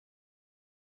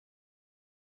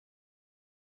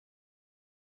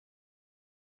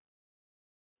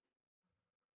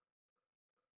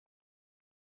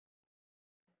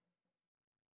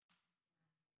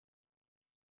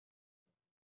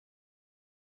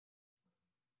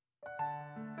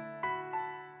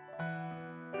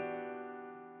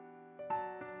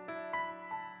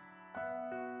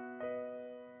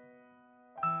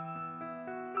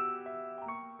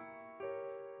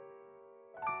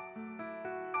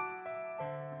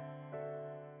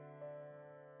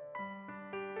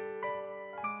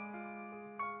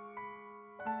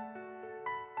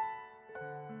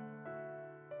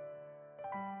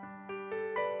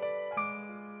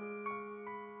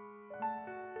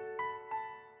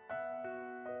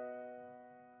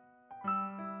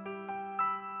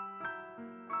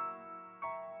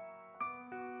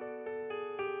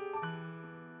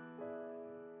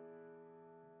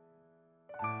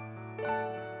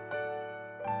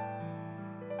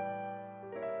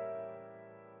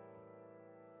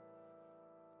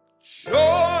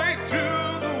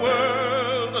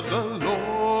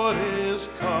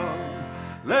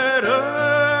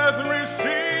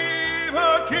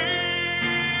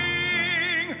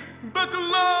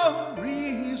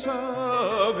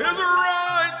of his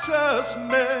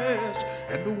righteousness,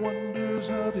 and the wonders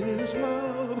of his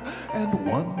love, and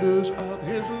wonders of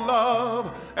his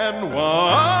love, and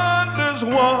wonders,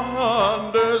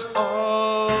 wonders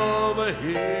of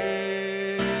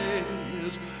his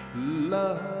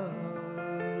love.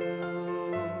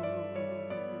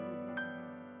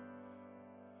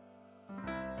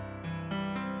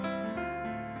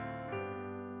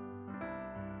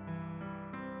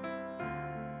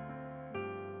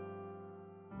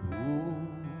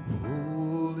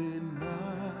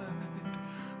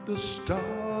 The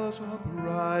stars are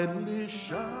brightly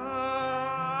shining.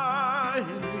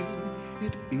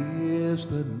 It is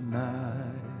the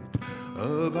night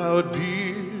of our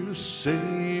dear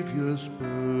Savior's birth.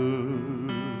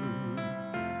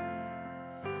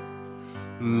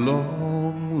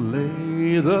 Long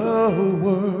lay the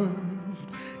world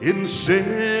in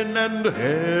sin and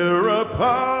error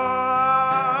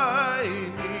pining,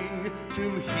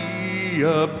 till he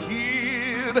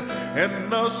appeared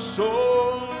and our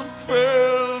soul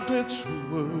felt its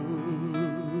worth.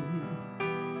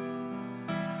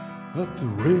 A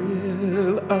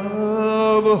thrill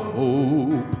of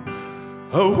hope,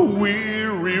 a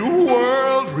weary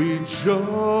world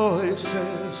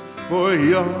rejoices, for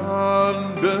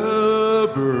yonder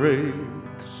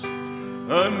breaks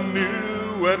a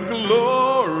new and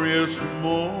glorious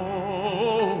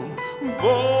morn.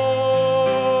 Fall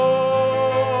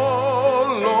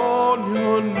on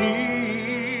your knees,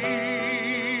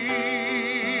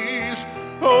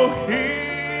 oh, hear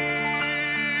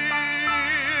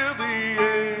the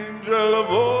angel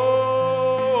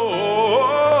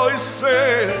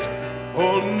voices,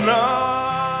 oh, night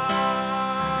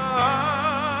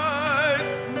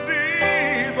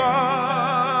divine,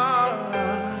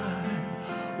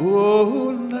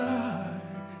 oh, night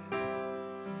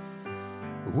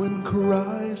when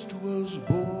Christ was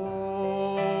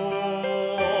born,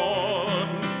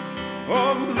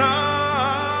 oh, night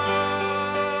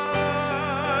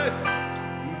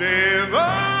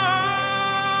divine,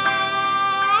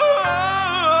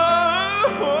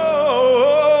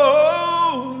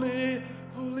 holy,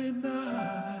 holy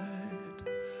night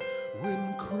when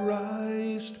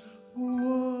Christ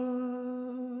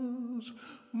was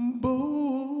born.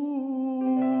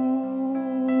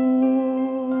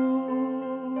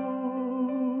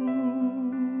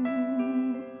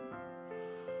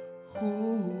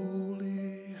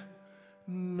 Holy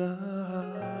night.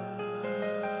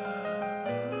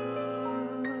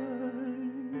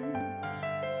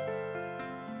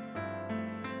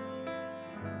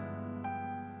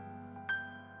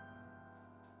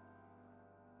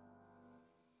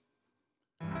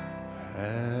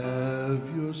 Have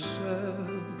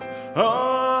yourself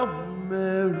a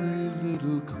merry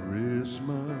little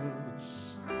Christmas.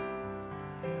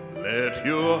 Let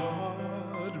your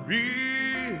heart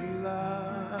be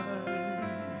light.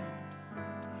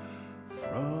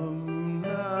 From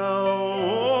now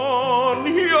on,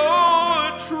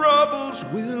 your troubles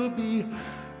will be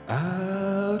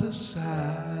out of sight.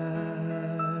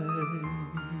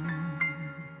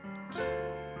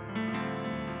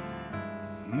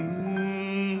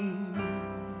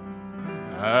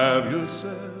 Have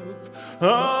yourself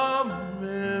a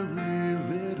merry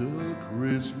little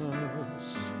Christmas.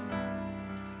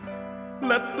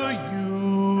 Let the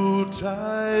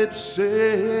Yuletide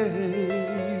sing.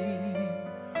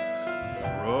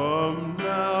 From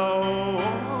now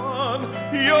on,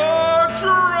 your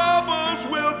troubles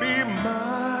will be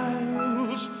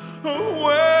miles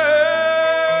away.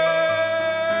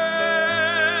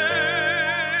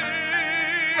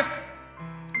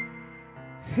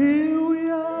 Here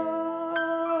we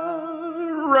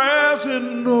are, as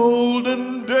in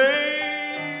olden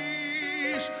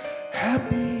days,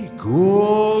 happy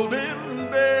golden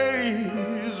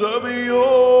days of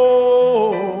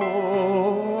yore.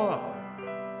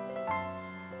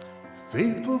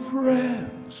 Faithful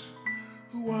friends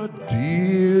who are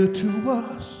dear to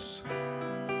us,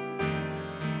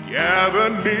 gather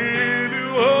near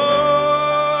to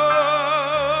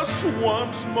us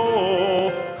once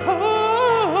more.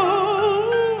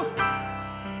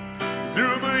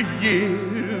 Through the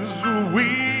years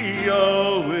we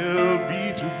all will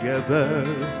be together,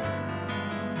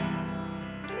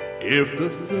 if the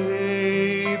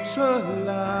fates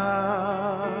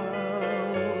allow.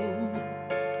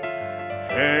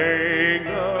 Hang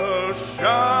a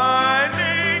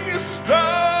shining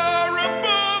star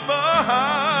above the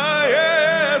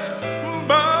highest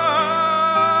bough.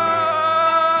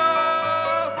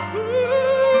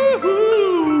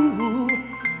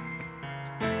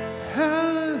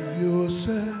 Have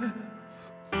yourself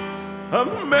a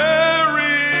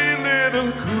merry little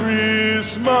till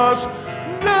Christmas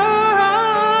night.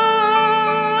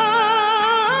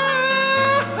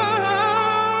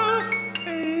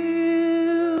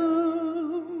 And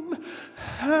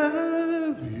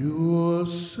have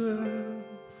yourself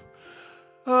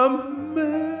a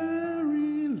merry